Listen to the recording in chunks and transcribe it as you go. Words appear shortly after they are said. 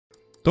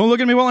Don't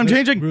look at me while I'm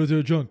changing. With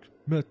your junk.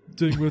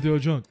 Messing with your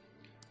junk.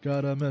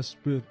 Gotta mess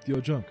with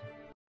your junk.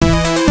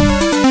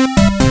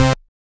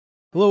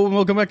 Hello and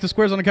welcome back to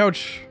Squares on the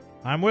Couch.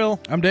 I'm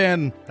Will. I'm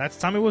Dan. That's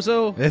Tommy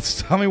Wiseau.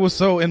 It's Tommy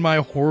Wiseau in my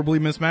horribly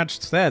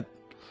mismatched set.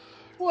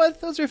 What?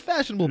 Those are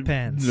fashionable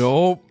pants.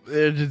 Nope.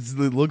 It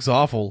looks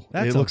awful.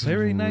 That's it looks a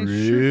very nice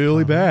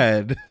really shirt,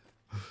 bad.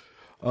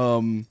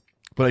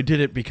 But I did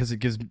it because it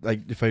gives,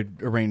 like, if I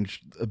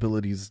arrange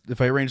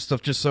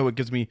stuff just so it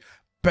gives me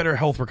better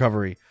health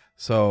recovery.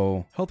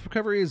 So Health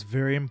recovery is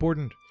very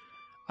important.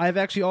 I've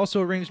actually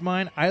also arranged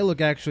mine. I look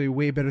actually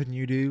way better than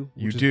you do.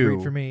 Which is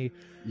great for me.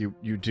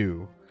 You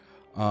do.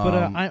 But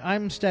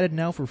I'm statted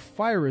now for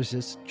fire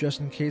resist,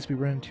 just in case we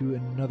run into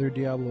another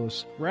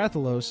Diablos.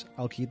 Rathalos,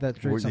 I'll keep that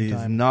straight sometime.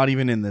 He's not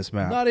even in this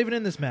map. Not even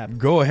in this map.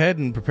 Go ahead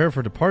and prepare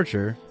for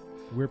departure.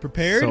 We're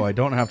prepared. So I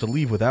don't have to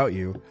leave without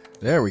you.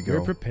 There we go.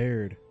 We're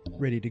prepared.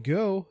 Ready to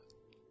go.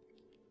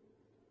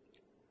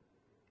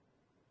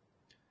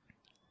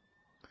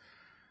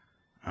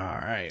 All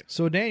right.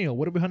 So, Daniel,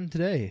 what are we hunting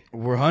today?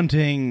 We're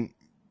hunting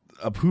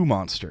a poo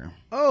monster.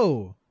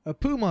 Oh, a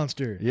poo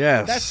monster.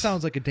 Yes. That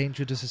sounds like a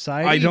danger to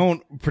society. I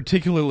don't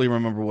particularly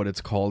remember what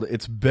it's called.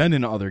 It's been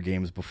in other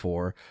games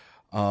before.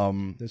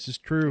 This is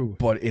true.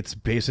 But it's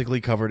basically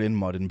covered in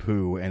mud and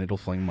poo, and it'll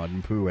fling mud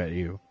and poo at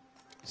you.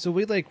 So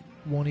we,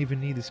 won't even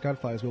need the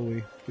scout flies, will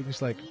we? We can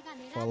just,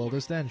 follow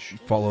the stench.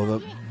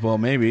 Well,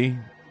 maybe.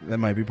 That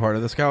might be part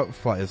of the scout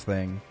flies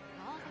thing.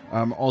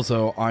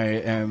 Also, I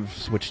have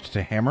switched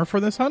to hammer for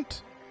this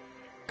hunt,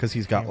 because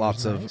he's got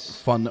lots of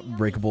fun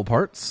breakable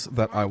parts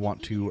that I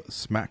want to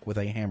smack with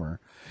a hammer.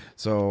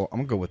 So I'm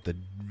going to go with the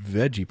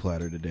veggie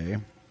platter today.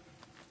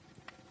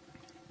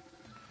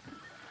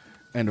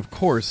 And of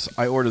course,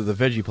 I order the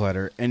veggie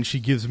platter, and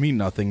she gives me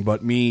nothing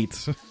but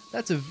meat.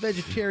 That's a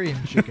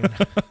vegetarian chicken.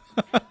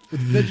 With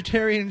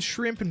vegetarian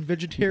shrimp and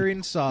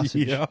vegetarian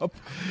sausage. Yep.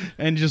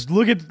 And just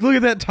look at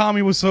that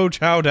Tommy Wiseau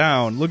chow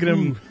down. Look at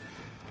him.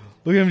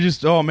 Look at him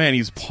just, oh man,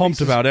 he's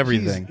pumped about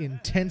everything. He's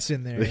intense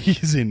in there.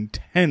 He's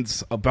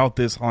intense about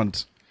this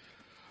hunt.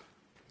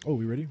 Oh,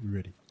 we ready? We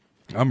ready.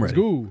 I'm ready.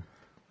 Let's go.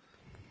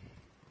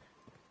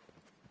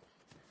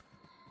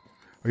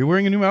 Are you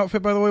wearing a new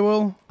outfit, by the way,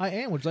 Will? I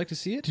am. Would you like to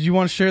see it? Did you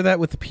want to share that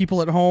with the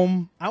people at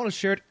home? I want to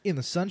share it in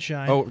the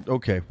sunshine. Oh,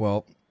 okay.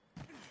 Well,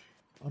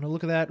 I want to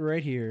look at that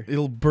right here.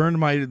 it'll burn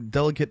my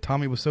delicate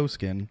Tommy Wiseau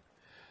skin.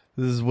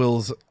 This is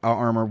Will's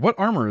armor. What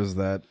armor is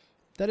that?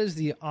 That is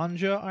the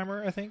Anja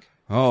armor, I think.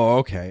 Oh,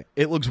 okay.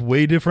 It looks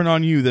way different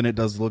on you than it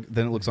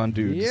looks on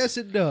dudes. Yes,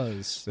 it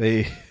does.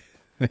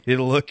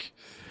 It'll look,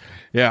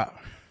 yeah.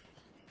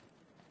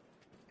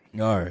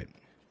 All right.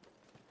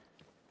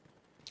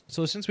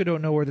 So since we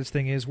don't know where this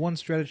thing is, one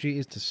strategy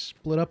is to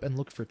split up and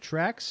look for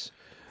tracks.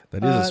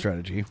 That is a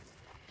strategy.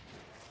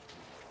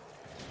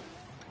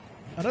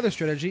 Another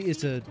strategy is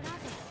to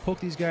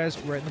poke these guys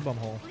right in the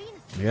bumhole.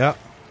 Yeah.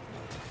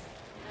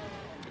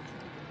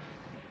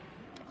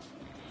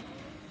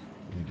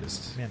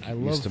 Just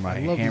used to my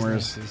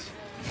hammers.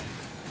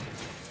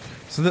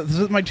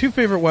 So my two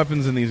favorite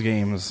weapons in these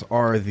games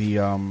are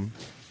the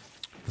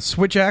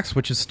switch axe,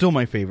 which is still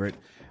my favorite,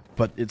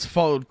 but it's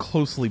followed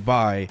closely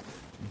by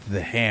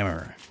the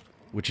hammer,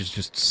 which is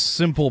just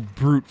simple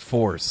brute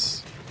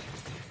force.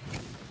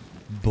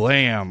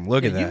 Blam!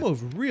 Look at that. You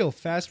move real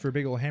fast for a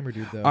big old hammer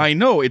dude, though. I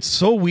know, it's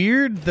so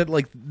weird that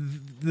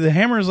the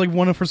hammer is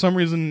for some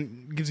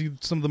reason gives you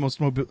some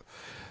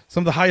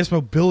of the highest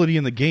mobility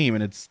in the game,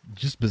 and it's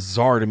just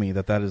bizarre to me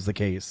that is the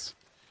case.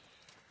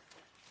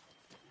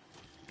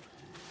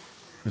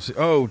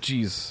 Oh,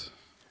 jeez.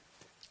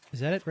 Is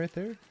that it right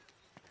there?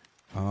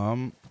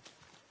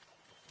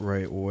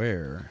 Right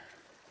where?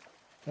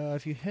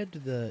 If you head to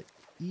the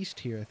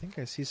east here, I think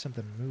I see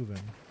something moving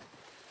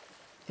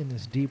in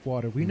this deep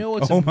water. We know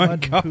it's a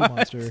mud and poo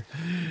monster.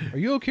 Are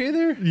you okay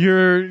there?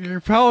 Your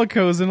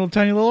Palico's in a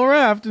tiny little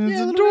raft, and it's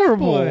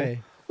adorable.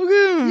 Boy. Look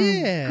at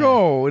him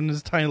go in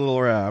his tiny little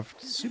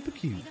raft. Super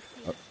cute.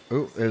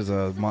 Oh, there's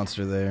a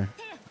monster there.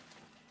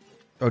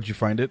 Oh, did you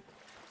find it?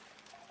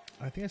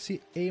 I think I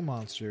see a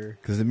monster.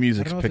 Because the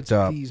music's picked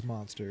up. These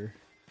monster.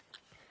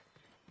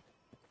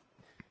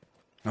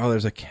 Oh,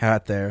 there's a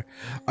cat there.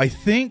 I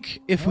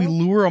think if we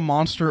lure a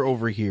monster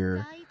over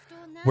here,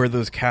 where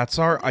those cats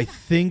are, I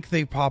think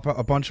they pop out.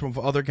 A bunch of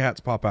other cats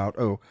pop out.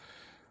 Oh,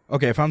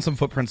 okay. I found some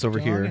footprints over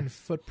here. And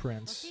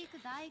footprints.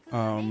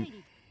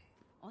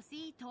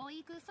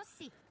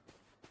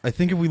 I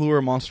think if we lure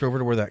a monster over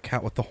to where that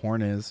cat with the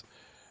horn is,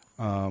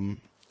 ooh,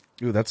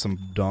 that's some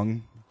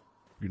dung.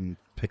 You can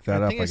pick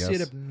that up, I guess. I see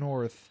it up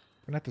north.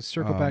 We're going to have to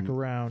circle back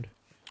around.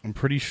 I'm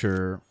pretty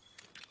sure.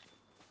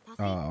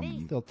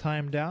 They'll tie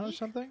him down or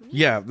something?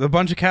 Yeah, a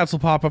bunch of cats will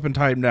pop up and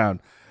tie him down.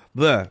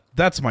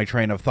 That's my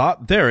train of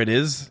thought. There it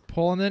is.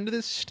 Pulling into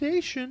this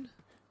station.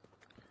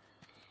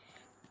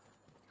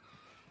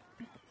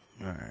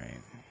 All right.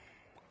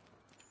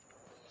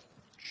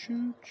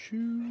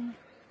 Choo-choo.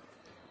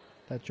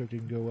 That joke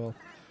didn't go well.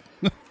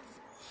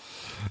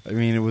 I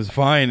mean, it was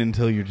fine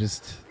until you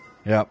just...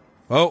 Yep.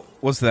 Oh,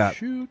 what's that?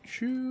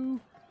 Choo-choo.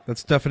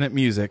 That's definite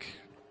music.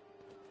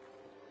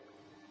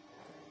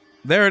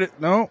 There it is.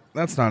 No,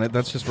 that's not it.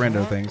 That's just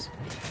rando things.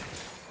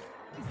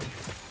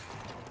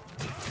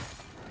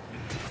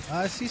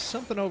 I see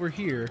something over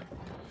here.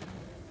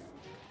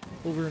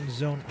 Over in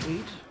zone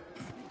 8.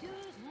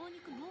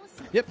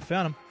 Yep,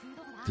 found him.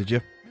 Did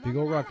you? Big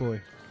old rock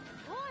boy.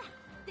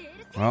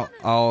 Well,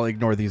 I'll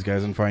ignore these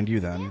guys and find you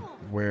then.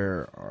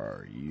 Where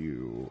are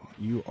you?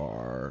 You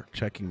are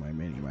checking my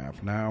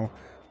mini-map now.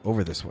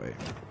 Over this way.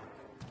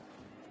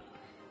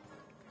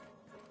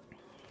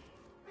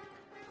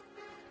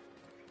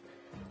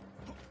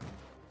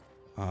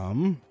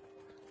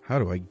 How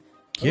do I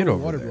get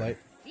over water there? blight.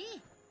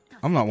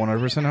 I'm not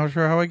 100%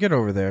 sure how I get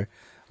over there.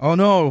 Oh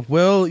no,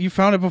 Will, you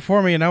found it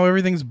before me and now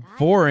everything's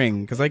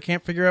boring because I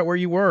can't figure out where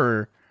you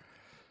were.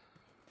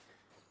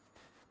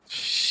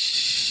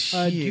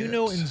 Do you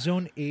know in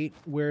zone 8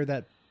 where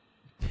that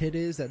pit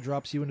is that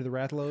drops you into the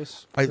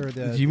Rathalos?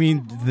 You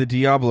mean the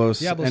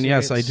Diablos? And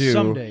yes, I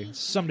do.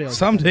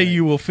 Someday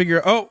you will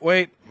figure. Oh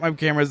wait, my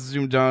camera's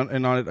zoomed down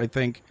and on it. I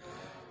think.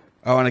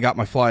 Oh, and I got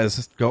my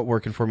flies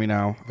working for me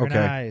now. Very okay,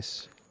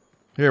 nice.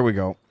 Here we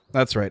go.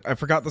 That's right. I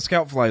forgot the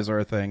scout flies are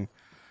a thing.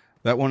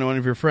 That one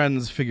of your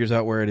friends figures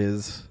out where it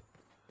is.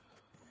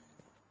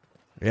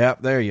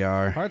 Yep, there you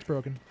are. Heart's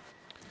broken.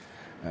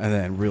 And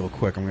then real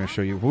quick, I'm going to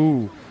show you.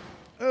 Woo.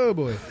 Oh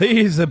boy.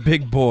 He's a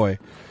big boy.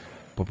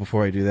 But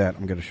before I do that,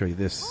 I'm going to show you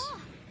this,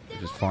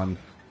 which is fun.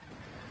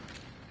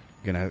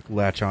 I'm going to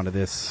latch onto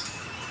this.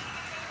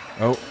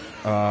 Oh,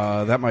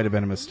 that might have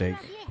been a mistake.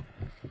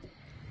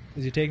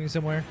 Is he taking me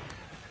somewhere?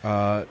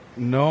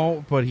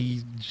 No, but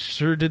he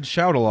sure did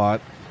shout a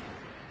lot.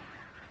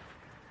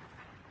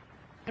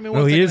 I mean,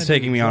 well, he is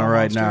taking me on a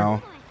ride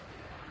now.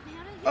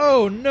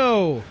 Oh,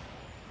 no.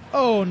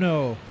 Oh,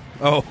 no.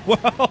 Oh,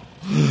 well.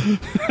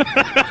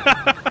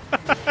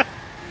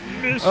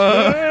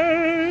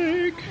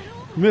 Mistake!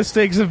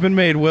 Mistakes have been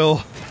made, Will.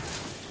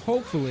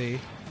 Hopefully,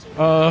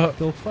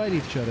 they'll fight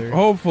each other.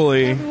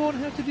 Hopefully. And we won't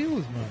have to deal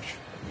with much.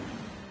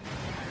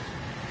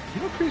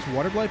 You know Cree's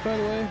water blight, by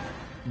the way?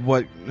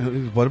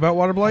 What about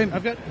water blight?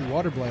 I've got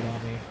water blight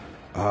on me.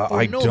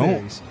 I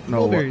don't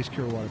know. Berries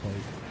cure water blight.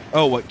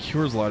 Oh, what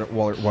cures water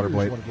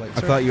blight?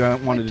 I thought you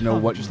wanted to know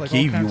what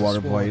gave you water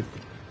blight.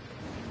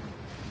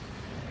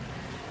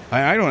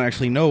 I don't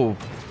actually know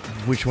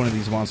which one of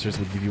these monsters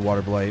would give you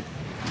water blight.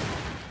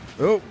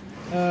 Oh.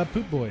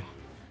 Poop boy.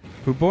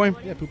 Poop boy?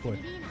 Yeah, poop boy.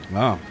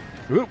 Oh.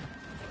 Oop.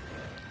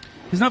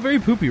 He's not very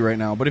poopy right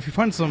now, but if he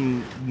finds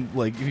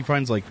if he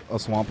finds a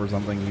swamp or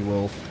something, he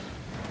will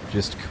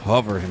just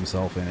cover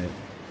himself in it.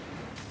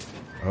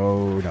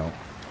 Oh no.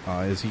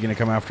 Is he going to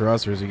come after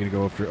us or is he going to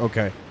go after...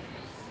 Okay.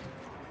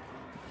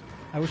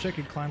 I wish I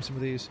could climb some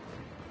of these.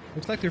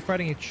 Looks like they're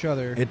fighting each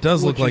other. It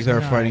does look like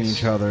they're fighting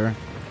each other.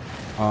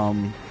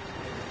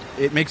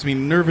 It makes me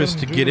nervous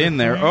to get in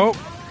there. Oh!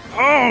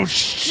 Oh,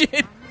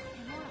 shit!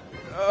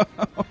 Oh,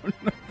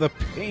 no. The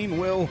pain,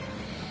 Will.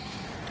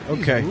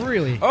 Okay.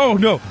 Really? Oh,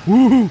 no.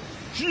 Woo!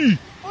 Gee!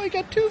 Oh, you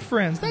got two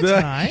friends. That's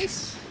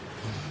nice.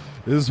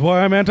 This is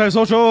why I'm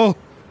antisocial.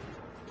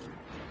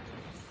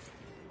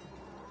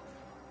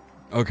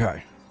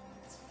 Okay.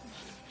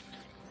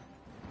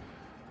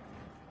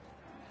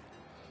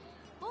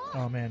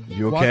 Oh, man.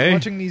 You okay?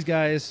 Watching these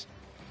guys.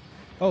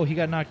 Oh, he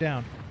got knocked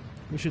down.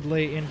 We should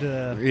lay into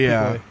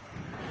the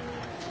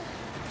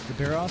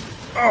Barroth.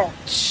 Oh,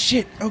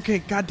 shit. Okay,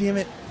 god damn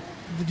it.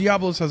 The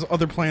Diablos has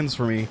other plans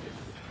for me.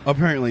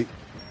 Apparently.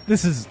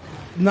 This is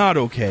not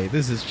okay.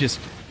 This is just...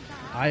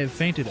 I have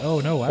fainted. Oh,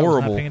 no. I horrible.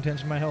 was not paying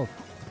attention to my health.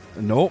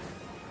 Nope.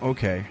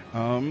 Okay.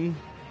 On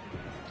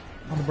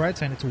the bright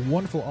side, it's a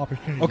wonderful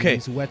opportunity okay, to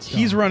use whetstone.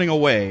 He's running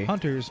away.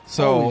 Hunters,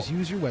 so always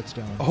use your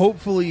whetstone.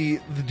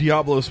 Hopefully, the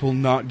Diablos will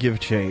not give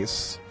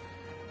chase.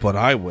 But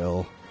I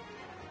will.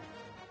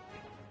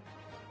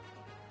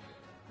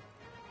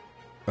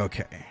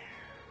 Okay.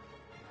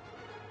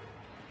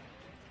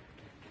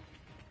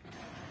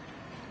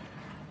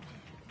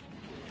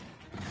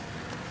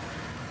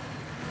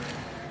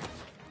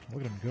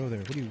 Look at him go there.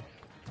 What are you...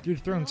 You're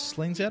throwing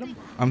slings at him?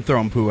 I'm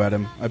throwing poo at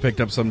him. I picked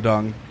up some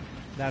dung.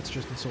 That's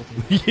just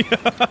insulting.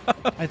 Yeah.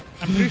 I'm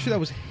pretty sure that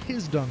was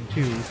his dung,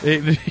 too.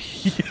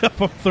 Yep,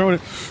 I'm throwing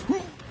it.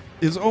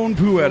 His own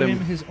poo at him.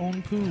 His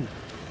own poo.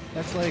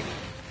 That's like...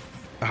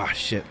 Ah,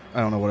 shit.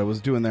 I don't know what I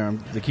was doing there.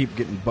 They keep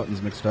getting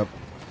buttons mixed up.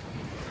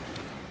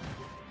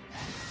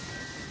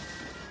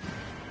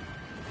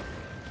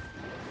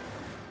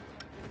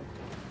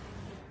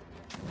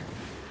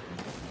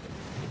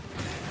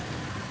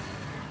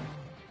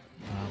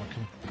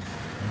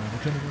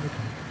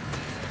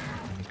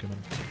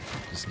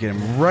 Just get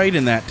him right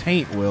in that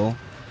taint, Will.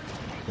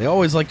 They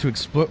always like to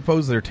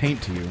expose their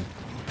taint to you.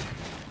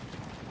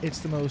 It's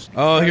the most...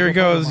 Oh, here he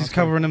goes. He's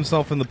covering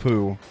himself in the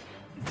poo.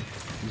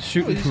 He's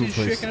shooting poo, please.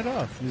 He's shaking it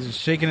off. He's just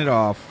shaking it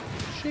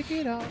off. Shake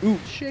it off. Ooh.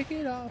 Shake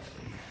it off.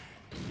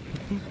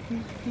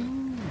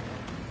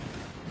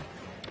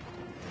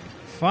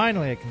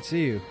 Finally, I can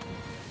see you.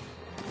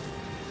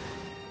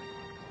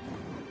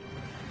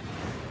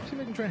 See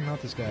if I can try and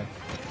mount this guy.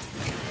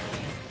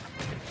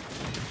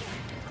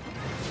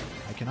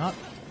 I cannot.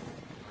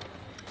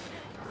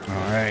 All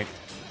right.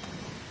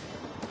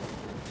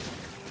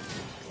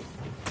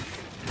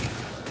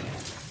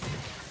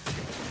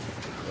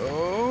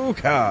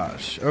 Oh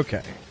gosh.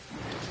 Okay.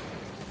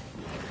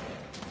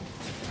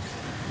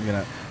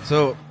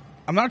 So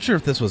I'm not sure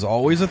if this was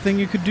always a thing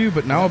you could do,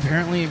 but now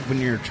apparently when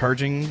you're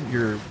charging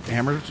your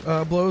hammer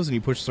blows and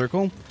you push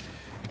circle,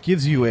 it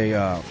gives you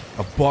a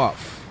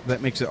buff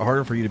that makes it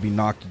harder for you to be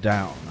knocked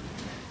down.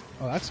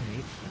 Oh, that's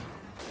neat.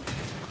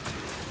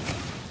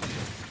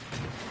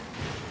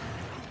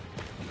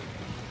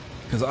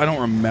 Because I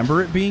don't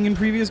remember it being in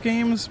previous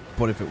games,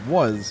 but if it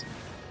was,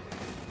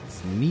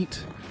 it's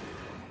neat.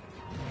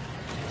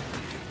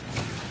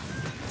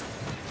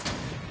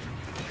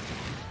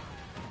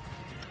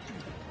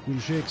 Booty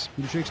shakes.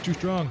 Booty shakes too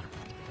strong.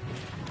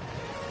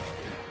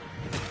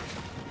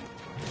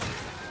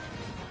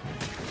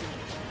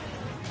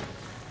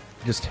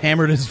 Just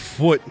hammered his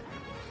foot.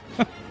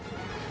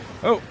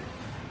 Oh.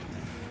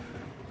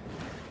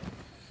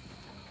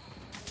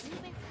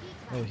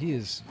 Oh,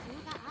 he's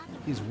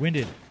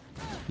winded.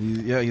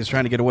 He's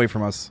trying to get away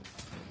from us.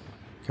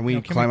 Can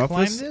we climb up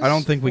this? I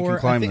don't think we can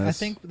climb this. I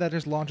think that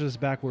just launches us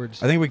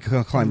backwards. I think we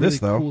can climb this,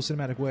 though. Cool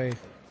cinematic way.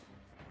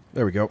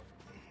 There we go.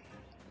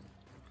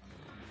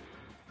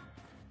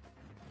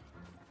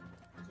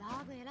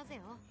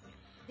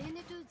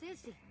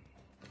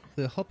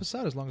 They'll help us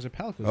out as long as our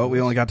pallet goes. Oh,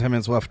 we only got 10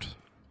 minutes left.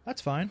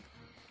 That's fine.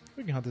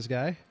 We can hunt this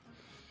guy.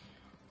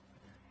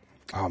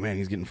 Oh, man,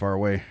 he's getting far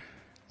away.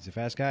 He's a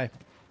fast guy.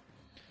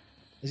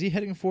 Is he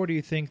heading for, do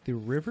you think, the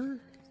river?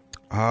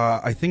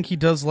 I think he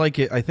does like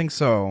it. I think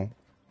so.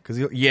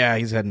 Yeah,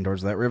 he's heading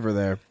towards that river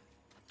there.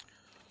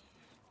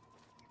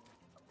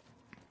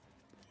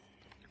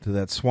 To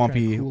that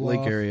swampy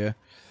lake area.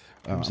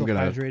 I'm going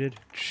to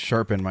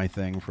sharpen my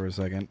thing for a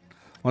second.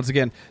 Once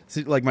again,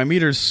 see, like my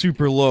meter's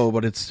super low,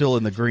 but it's still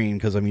in the green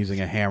because I'm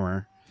using a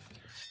hammer.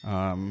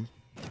 I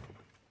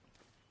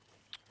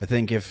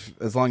think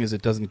as long as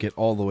it doesn't get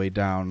all the way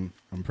down,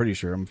 I'm pretty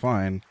sure I'm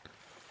fine.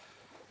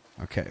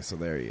 Okay, so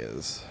there he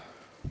is.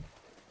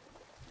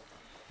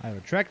 I have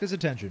attracted his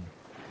attention.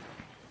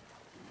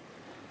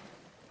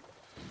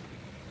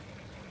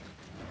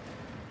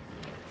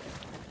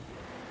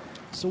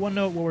 So one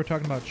note while we're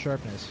talking about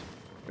sharpness.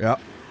 Yeah.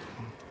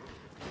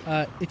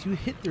 If you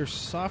hit their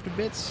soft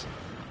bits,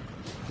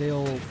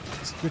 they'll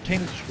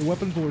retain the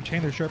weapons will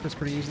retain their sharpness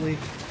pretty easily.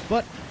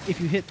 But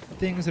if you hit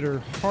things that are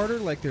harder,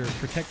 like their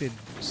protected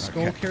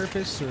skull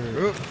carapace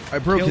or I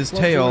broke his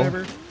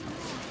tail.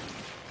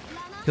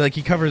 Like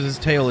he covers his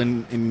tail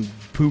in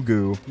poo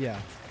goo. Yeah.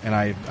 And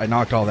I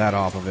knocked all that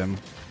off of him.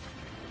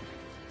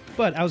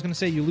 But I was going to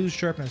say you lose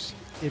sharpness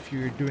if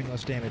you're doing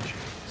less damage.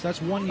 So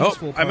that's one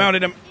useful part. I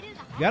mounted him.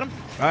 You got him?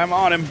 I'm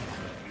on him.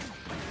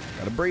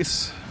 Got a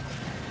brace.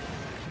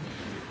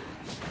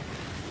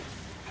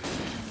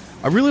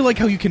 I really like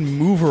how you can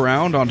move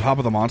around on top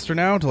of the monster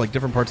now to like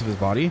different parts of his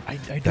body. I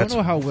don't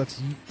know how that's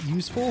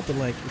useful, but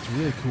like it's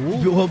really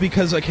cool. Well,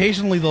 because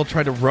occasionally they'll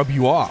try to rub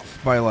you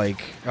off by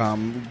like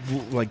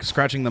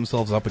scratching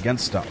themselves up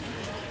against stuff.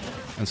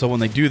 And so when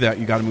they do that,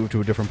 you got to move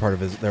to a different part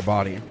of their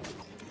body.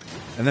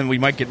 And then we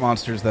might get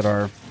monsters that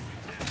are...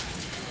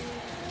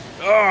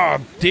 Oh,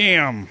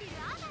 damn.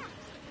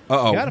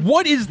 Uh-oh.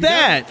 What is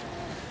that?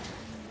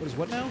 What is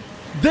what now?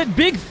 That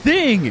big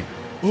thing!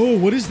 Oh,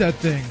 what is that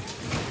thing?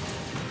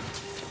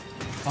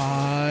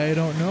 I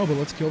don't know, but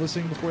let's kill this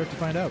thing before we have to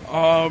find out.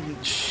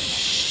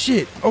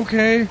 Shit.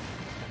 Okay.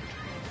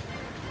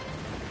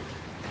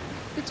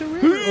 It's a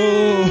river.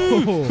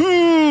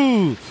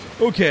 Oh.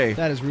 Okay.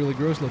 That is really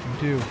gross looking,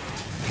 too.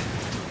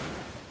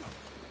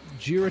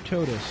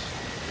 Giratotus.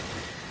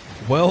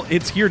 Well,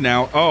 it's here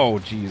now.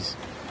 Oh, jeez.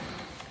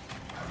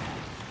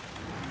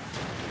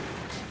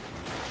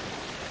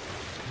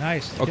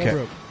 Nice. Okay. Tail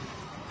rope.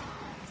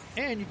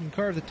 And you can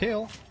carve the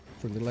tail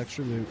for a little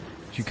extra loot.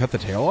 Did you cut the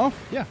tail off?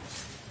 Yeah.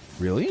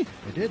 Really?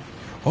 I did.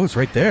 Oh, it's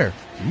right there.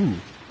 Ooh.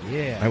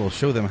 Yeah. I will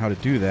show them how to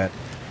do that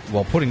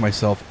while putting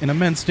myself in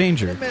immense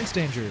danger. Immense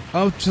danger.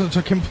 Oh, just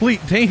a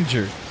complete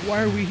danger.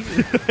 Why are we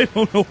here? I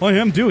don't know why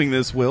I'm doing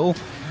this, Will.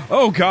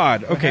 Oh,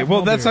 God. Okay,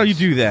 well, that's how you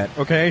do that,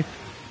 okay?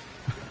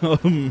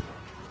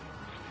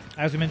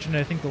 As we mentioned,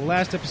 I think the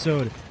last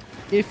episode,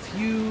 if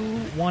you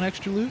want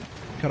extra loot,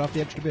 cut off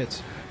the extra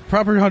bits.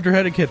 Proper hunter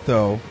etiquette,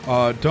 though.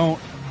 Don't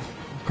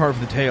carve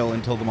the tail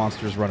until the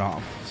monsters run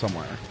off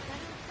somewhere.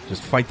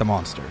 Just fight the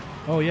monster.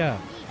 Oh, yeah.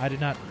 I did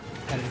not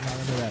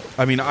know that.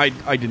 I mean, I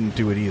didn't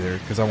do it either,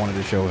 because I wanted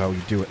to show how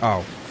you do it.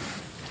 Oh.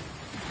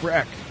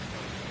 Frack.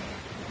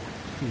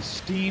 He's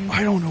steamed.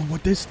 I don't know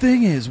what this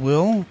thing is,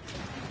 Will.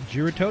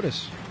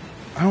 Giratotus.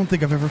 I don't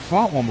think I've ever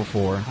fought one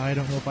before. I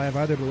don't know if I have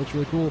either, but it looks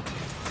really cool.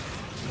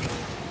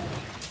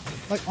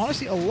 Like,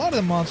 honestly, a lot of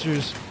the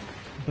monsters,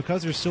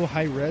 because they're so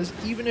high res,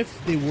 even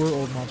if they were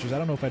old monsters, I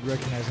don't know if I'd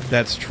recognize them.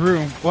 That's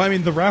true. Well, I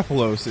mean, the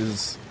Rathalos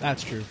is...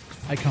 That's true.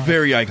 Iconic.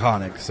 Very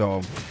iconic,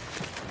 so...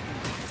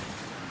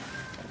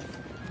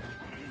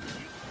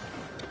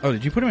 Oh,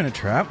 did you put him in a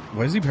trap?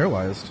 Why is he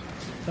paralyzed?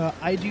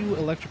 I do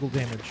electrical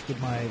damage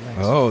with my lance.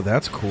 Oh,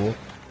 that's cool.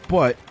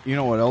 But, you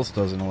know what else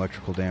does an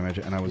electrical damage,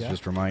 and I was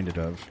just reminded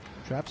of?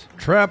 Traps?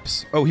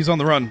 Traps! Oh, he's on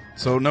the run,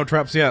 so no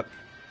traps yet.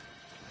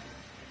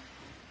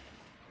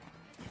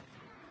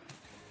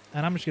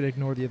 And I'm just going to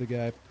ignore the other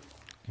guy.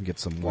 Get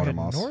some We're water heading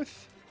moss.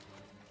 north.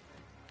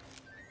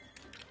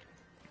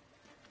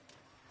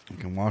 You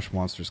can wash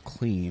monsters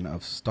clean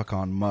of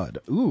stuck-on mud.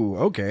 Ooh,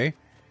 okay,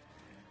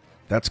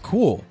 that's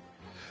cool.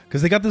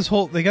 Because they got this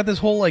whole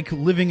like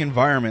living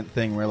environment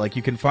thing where like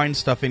you can find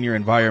stuff in your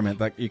environment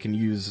that you can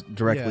use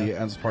directly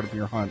as part of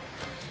your hunt.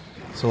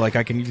 So like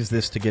I can use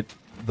this to get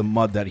the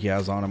mud that he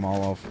has on him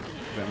all off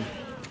him.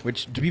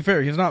 Which, to be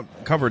fair, he's not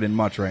covered in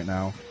much right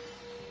now.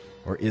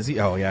 Or is he?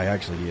 Oh yeah,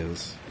 actually he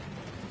is.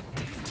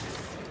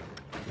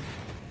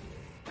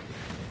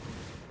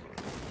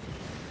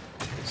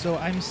 So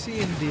I'm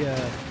seeing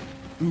the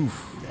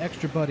Oof.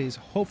 extra buddies.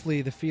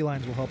 Hopefully the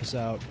felines will help us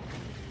out.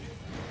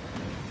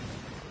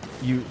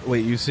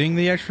 You seeing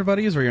the extra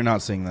buddies, or you're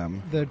not seeing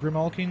them? The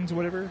Grimalkings or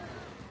whatever.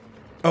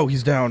 Oh,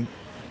 he's down.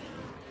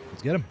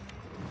 Let's get him.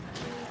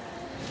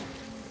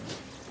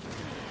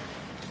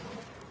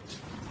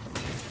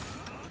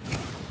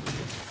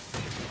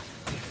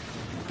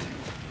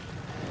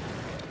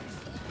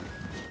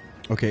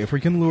 Okay, if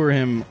we can lure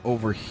him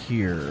over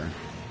here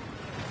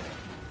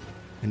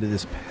into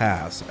this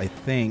pass, I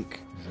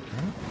think. Is it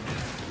coming?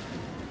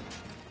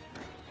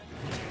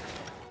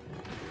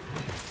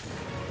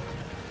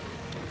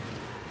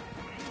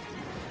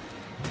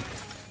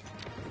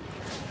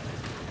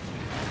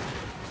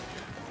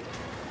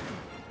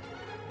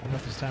 I don't know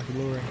if it's time for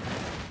luring.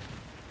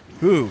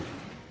 Ooh,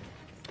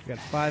 We got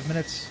 5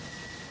 minutes.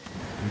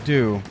 we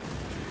do.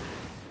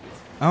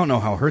 I don't know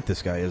how hurt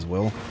this guy is,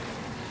 Will.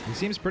 He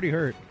seems pretty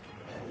hurt.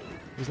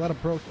 There's a lot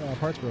of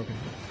parts broken.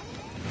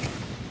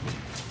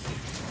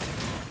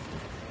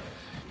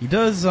 He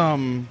does,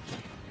 All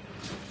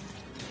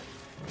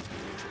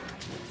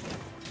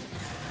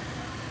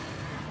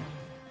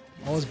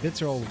his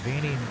bits are all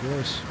veiny and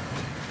gross.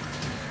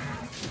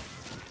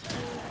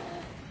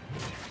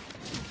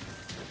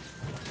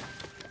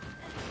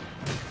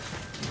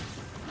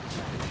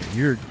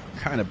 You're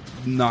kind of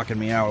knocking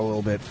me out a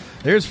little bit.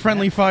 There's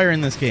friendly fire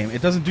in this game.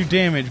 It doesn't do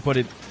damage, but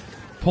it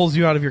pulls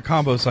you out of your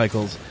combo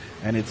cycles,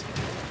 and it's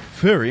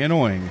very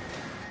annoying.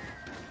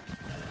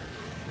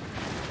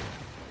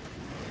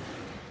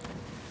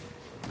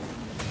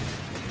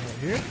 Right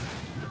here.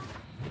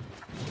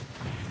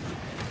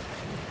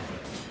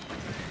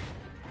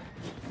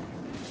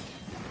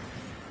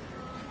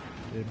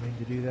 Didn't mean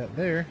to do that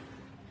there.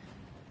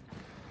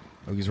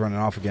 Oh, he's running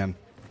off again.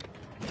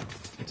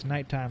 It's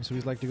nighttime, so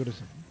he's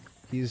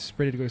he's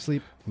ready to go to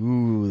sleep.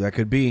 Ooh, that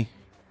could be.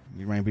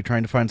 You might be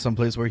trying to find some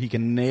place where he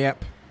can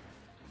nap.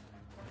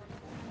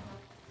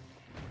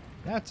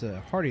 That's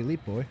a hardy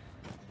leap, boy.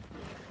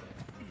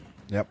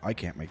 Yep, I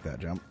can't make that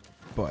jump,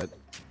 but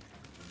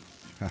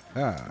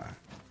haha.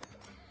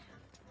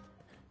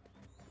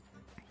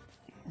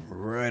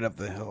 Right up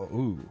the hill.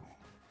 Ooh.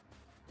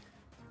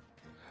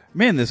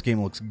 Man, this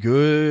game looks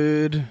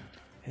good.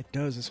 It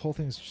does. This whole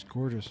thing is just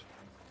gorgeous.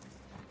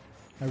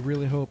 I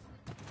really hope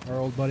our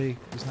old buddy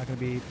is not going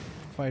to be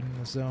fighting in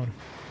this zone.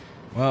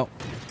 Well,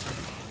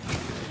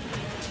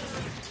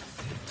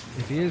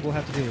 If he is, we'll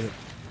have to deal with it.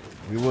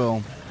 we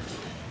will.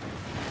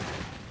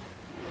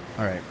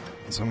 Alright,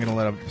 so I'm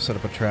going to set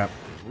up a trap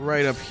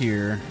right up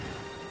here.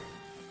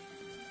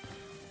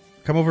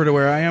 Come over to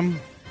where I am.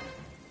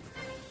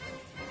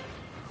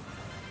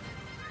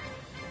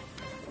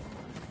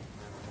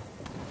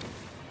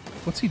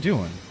 What's he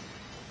doing?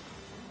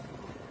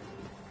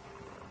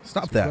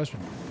 Stop That's a good that. question.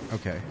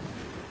 Okay.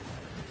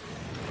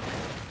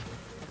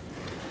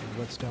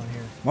 What's down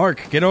here?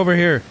 Mark, get over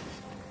here.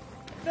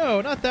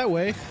 No, not that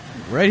way.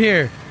 Right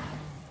here.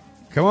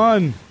 Come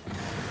on.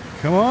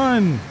 Come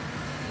on.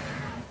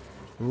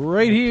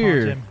 Right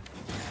here.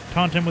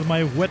 Taunt him with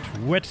my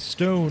wet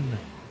stone.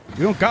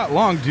 We don't got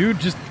long, dude.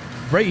 Just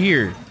right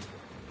here.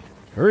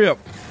 Hurry up.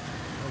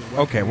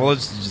 Okay, well,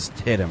 let's just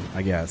hit him,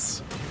 I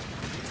guess.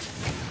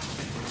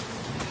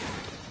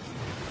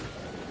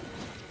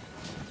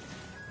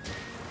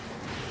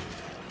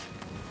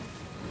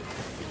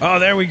 Oh,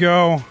 there we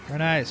go. Very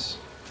nice.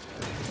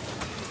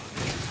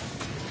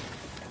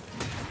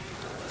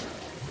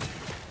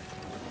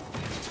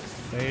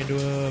 Stay into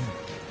him.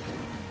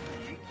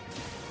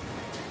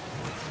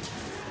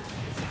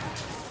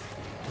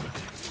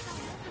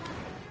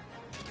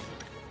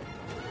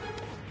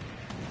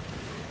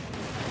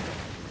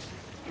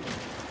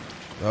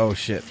 Oh,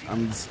 shit.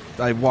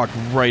 I walked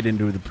right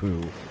into the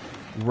poo.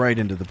 Right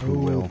into the poo, Ooh,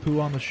 Will. poo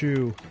on the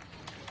shoe.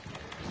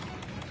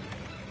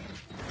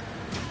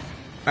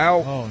 Ow.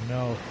 Oh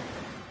no.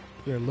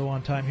 We're low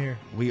on time here.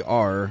 We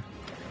are.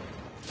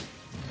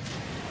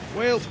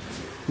 Well,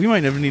 We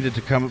might have needed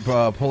to come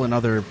pull in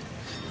other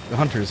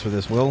hunters for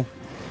this, Will.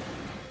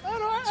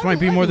 This might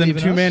be more than a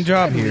two-man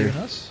job here.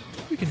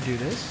 We can do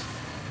this.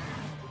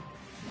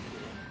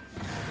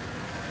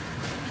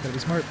 Gotta be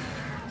smart.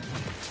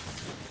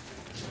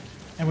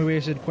 And we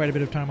wasted quite a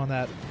bit of time on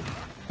that.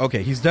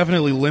 Okay, he's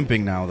definitely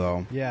limping now,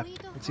 though. Yeah.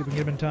 Let's see if we can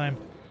get him in time.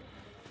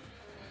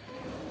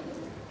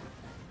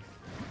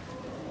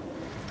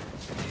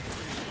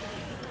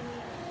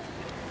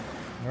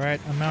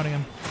 Alright, I'm mounting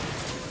him.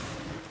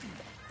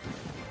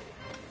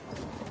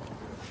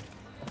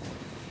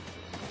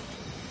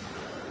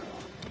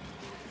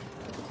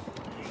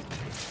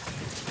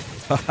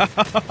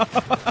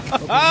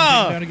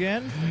 Down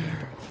again.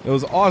 It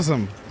was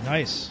awesome.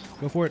 Nice.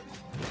 Go for it.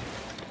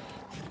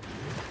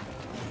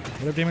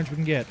 Whatever damage we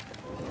can get.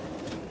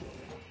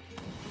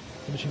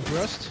 Finishing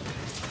thrust.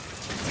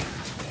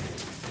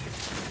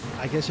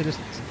 I guess I just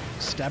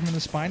stab him in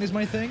the spine is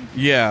my thing.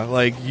 Yeah,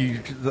 like you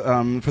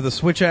for the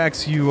switch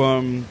axe, you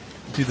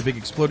do the big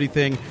explodey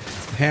thing.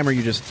 The hammer,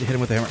 you just hit him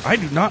with the hammer. I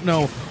do not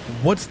know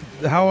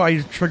how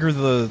I trigger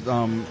the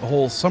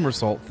whole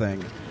somersault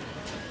thing,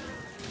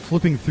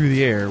 flipping through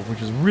the air,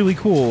 which is really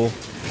cool.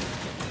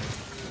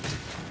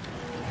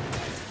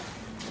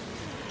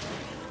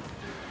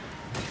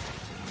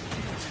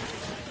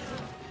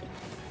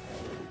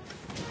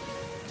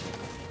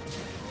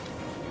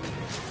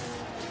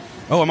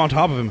 Oh, I'm on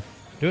top of him.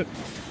 Do it.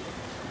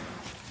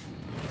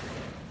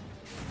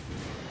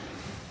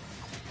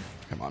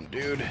 Come on,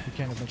 dude. We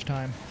can't have much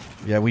time.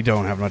 Yeah, we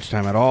don't have much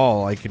time at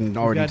all. I can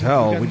already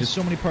tell. We just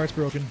so many parts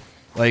broken.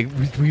 Like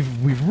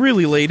we've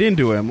really laid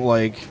into him.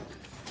 Like,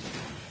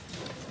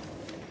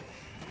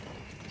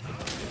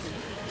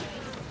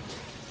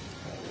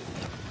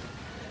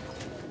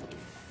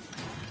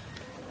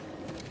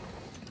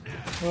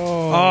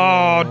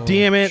 oh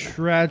damn it!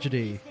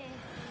 Tragedy.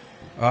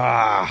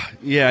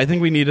 Yeah. I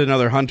think we need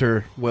another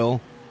hunter.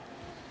 Will.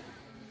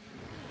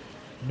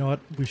 You know what?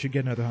 We should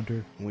get another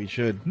hunter. We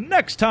should.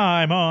 Next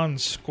time on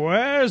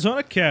Squares on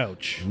a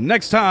Couch.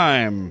 Next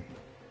time.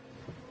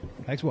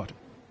 Thanks for watching.